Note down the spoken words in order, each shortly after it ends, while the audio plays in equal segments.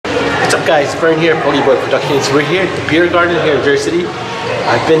up guys, Vern here, Pogiboy Productions. We're here at the beer garden here in Jersey City.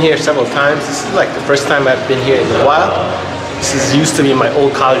 I've been here several times. This is like the first time I've been here in a while. This is used to be my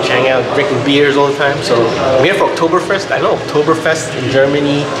old college hangout, drinking beers all the time. So I'm here for Oktoberfest. I know Oktoberfest in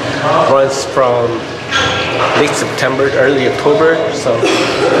Germany runs from late September to early October. So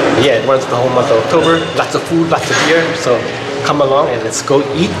yeah, it runs the whole month of October. Lots of food, lots of beer. So come along and let's go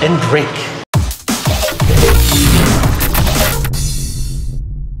eat and drink.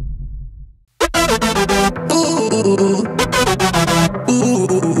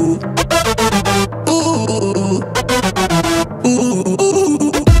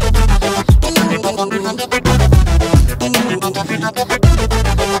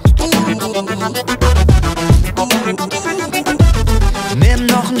 Nimm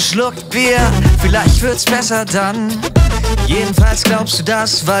noch einen Schluck Bier, vielleicht wird's besser dann. Jedenfalls glaubst du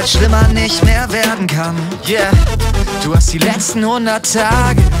das, weil schlimmer nicht mehr werden kann. Yeah, du hast die letzten 100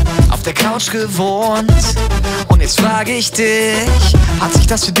 Tage auf der Couch gewohnt. Und jetzt frage ich dich, hat sich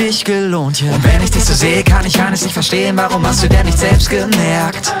das für dich gelohnt? Yeah. Und wenn ich dich so sehe, kann ich eines nicht verstehen. Warum hast du denn nicht selbst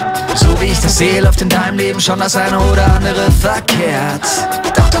gemerkt? So wie ich das sehe, läuft in deinem Leben schon das eine oder andere verkehrt.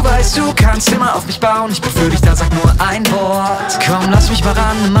 Doch du weißt, du kannst immer auf mich bauen. Ich bin für dich da, sag nur ein Wort. Komm, lass mich mal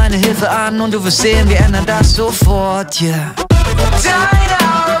ran, nimm meine Hilfe an. Und du wirst sehen, wir ändern das sofort, yeah. Deine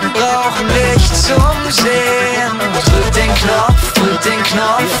Augen brauchen Licht zum Sehen. Drück den Knopf,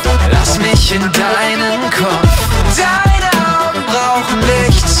 lass mich in deinen Kopf. Deine Augen brauchen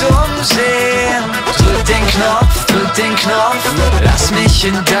Licht zum Sehen. Drück den Knopf, lass mich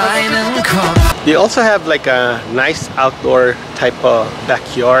in deinen Kopf. They also have like a nice outdoor type of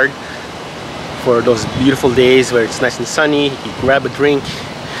backyard for those beautiful days where it's nice and sunny. You can grab a drink,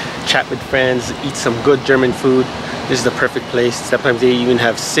 chat with friends, eat some good German food. This is the perfect place. Sometimes they even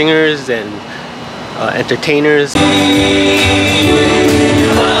have singers and entertainers.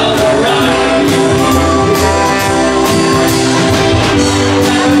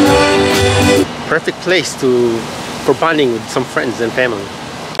 Perfect place for bonding with some friends and family.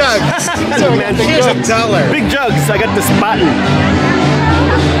 Jugs! So man, big jugs. Big jugs, I got the spotting.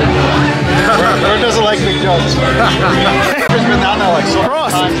 Vern doesn't like big jugs. He's been down there like so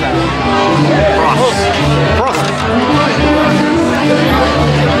many times now. Frost.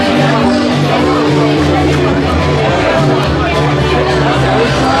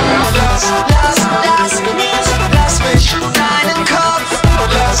 Lass mich in deinen Kopf.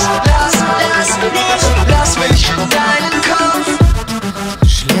 Lass mich in deinen Kopf.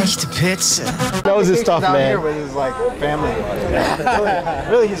 Schlechte Pizza. Knows his stuff, down man. here with his like family.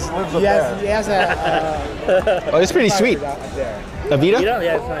 Really, he just lives up there. He has a Oh, it's pretty sweet. Avita?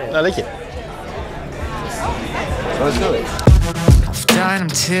 yeah, it's nice. I like it. So let's do it. Auf deinem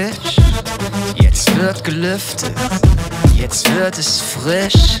Tisch, jetzt wird gelüftet, jetzt wird es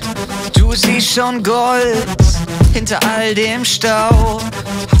frisch. Du siehst schon Gold hinter all dem Staub.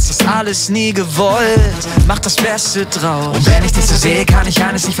 Hast das alles nie gewollt, mach das Beste draus. Und wenn ich dich so sehe, kann ich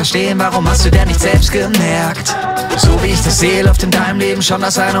eines nicht verstehen. Warum hast du denn nicht selbst gemerkt? So wie ich das sehe, läuft in deinem Leben schon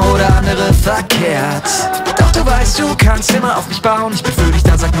das eine oder andere verkehrt. Doch du weißt, du kannst immer auf mich bauen. Ich bin für dich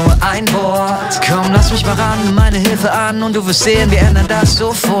da, sag nur ein Wort. Komm, lass mich mal ran, nimm meine Hilfe an. Und du wirst sehen, wir ändern das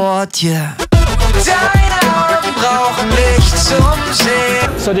sofort, yeah. Deine Augen brauchen Licht zum Sehen.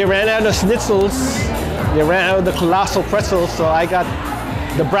 So they ran out of schnitzels. They ran out of the colossal pretzels, so I got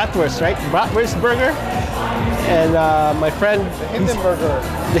the bratwurst, right? Bratwurst burger. And my friend...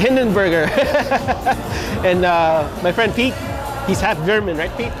 The Hindenburger. And my friend Pete, he's half German,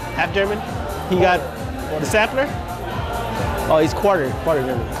 right Pete? Half German. He got the sampler. Oh, he's quarter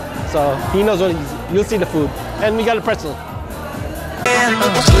German. So he knows what you'll see the food. And we got a pretzel.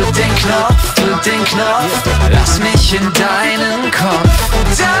 Drück den Knopf, lass mich in deinen Kopf.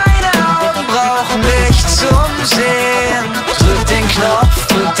 Deine Augen brauchen Licht zum Sehen. Drück den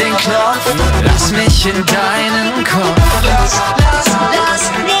Knopf, lass mich in deinen Kopf.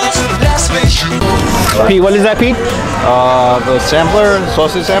 Lass mich. Pete, what is that, Pete? The sampler,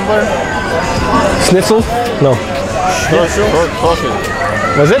 sausage sampler. Schnitzel? No. Sausage.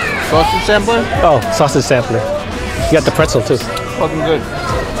 Was it? Sausage sampler. Oh, sausage sampler. You got the pretzel too. Fucking good.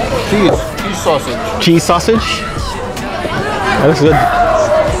 Cheese sausage. Cheese sausage? That looks good.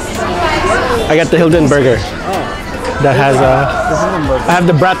 I got the Hildenburger. That has I have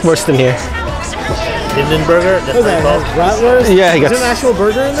the bratwurst in here. Hindenburger? That's what it's called. Bratwurst? Yeah, he got. Is there an actual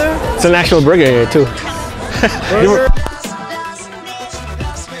burger in there? It's an actual burger in here too. Burger?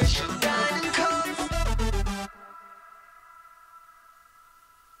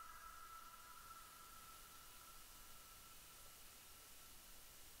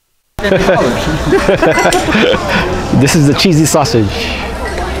 This is the cheesy sausage.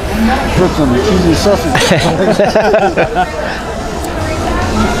 Put some cheesy sausage.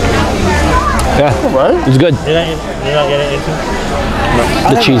 Yeah, Right? it's good. You're not getting anything?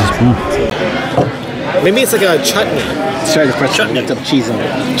 The cheese. Maybe it's like a chutney. Let's try the fresh chutney. Got cheese on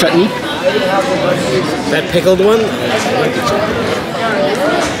it. Chutney? That pickled one?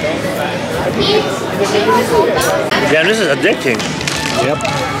 Yeah, this is addicting. Yep.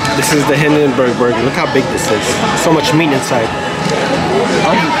 This is the Hindenburg burger. Look how big this is. So much meat inside.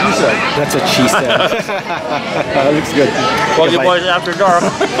 That's what she said. That looks good. Pogiboy after dark.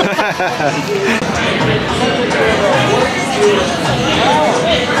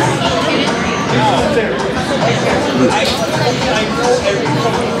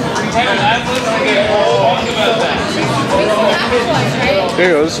 There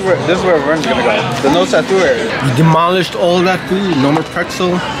you go. This is where Vern's gonna go. The no tattoo area. You demolished all that food. No more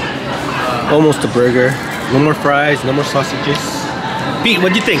pretzel. Almost a burger. No more fries. No more sausages. Pete,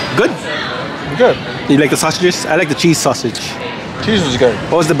 what do you think? Good? Good. You like the sausages? I like the cheese sausage. Cheese was good.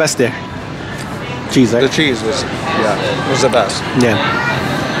 What was the best there? Cheese, right? The cheese was, was the best. Yeah.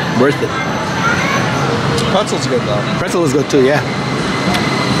 Worth it. Pretzel's good though. Pretzel was good too, yeah.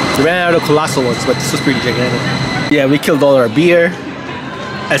 We ran out of colossal ones, but this was pretty gigantic. Yeah, we killed all our beer.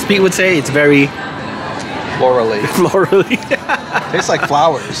 As Pete would say, it's very Florally. florally. Tastes like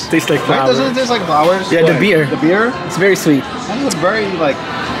flowers. Tastes like Right? flowers. Doesn't it taste like flowers? Yeah, the beer. The beer? It's very sweet. It's very like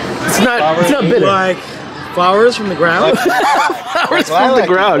It's not bitter. Like flowers from the ground? Flowers from the lilac,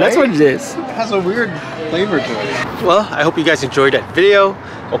 ground. That's right? what it is. It has a weird flavor to it. Well, I hope you guys enjoyed that video.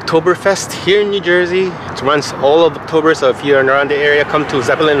 Oktoberfest here in New Jersey. It runs all of October, so if you're around the area, come to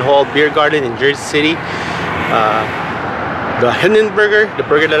Zeppelin Hall Biergarten in Jersey City. The Hindenburger, the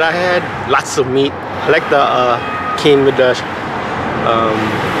burger that I had, lots of meat. I like the came with the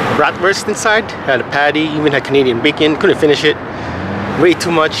bratwurst inside. Had a patty, even had Canadian bacon. Couldn't finish it. Way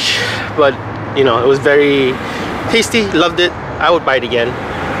too much, but you know, it was very tasty. Loved it. I would buy it again.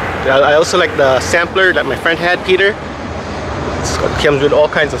 I also like the sampler that my friend had, Peter. It comes with all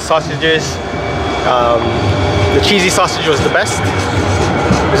kinds of sausages. The cheesy sausage was the best.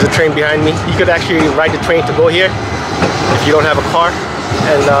 There's a train behind me. You could actually ride the train to go here if you don't have a car.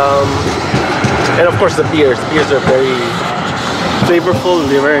 And of course the beers. The beers are very flavorful.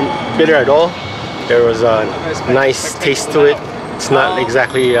 They weren't bitter at all. There was a nice taste to it. It's not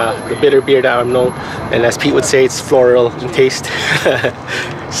exactly the bitter beer that I know. And as Pete would say, it's floral in taste.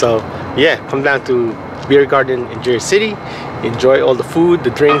 So yeah, come down to Biergarten in Jersey City. Enjoy all the food,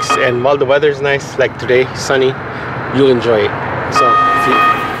 the drinks, and while the weather is nice, like today, sunny, you'll enjoy it. So if you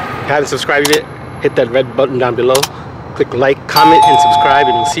haven't subscribed yet, hit that red button down below. Click like, comment, and subscribe,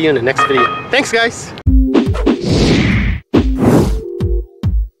 and we'll see you in the next video. Thanks, guys!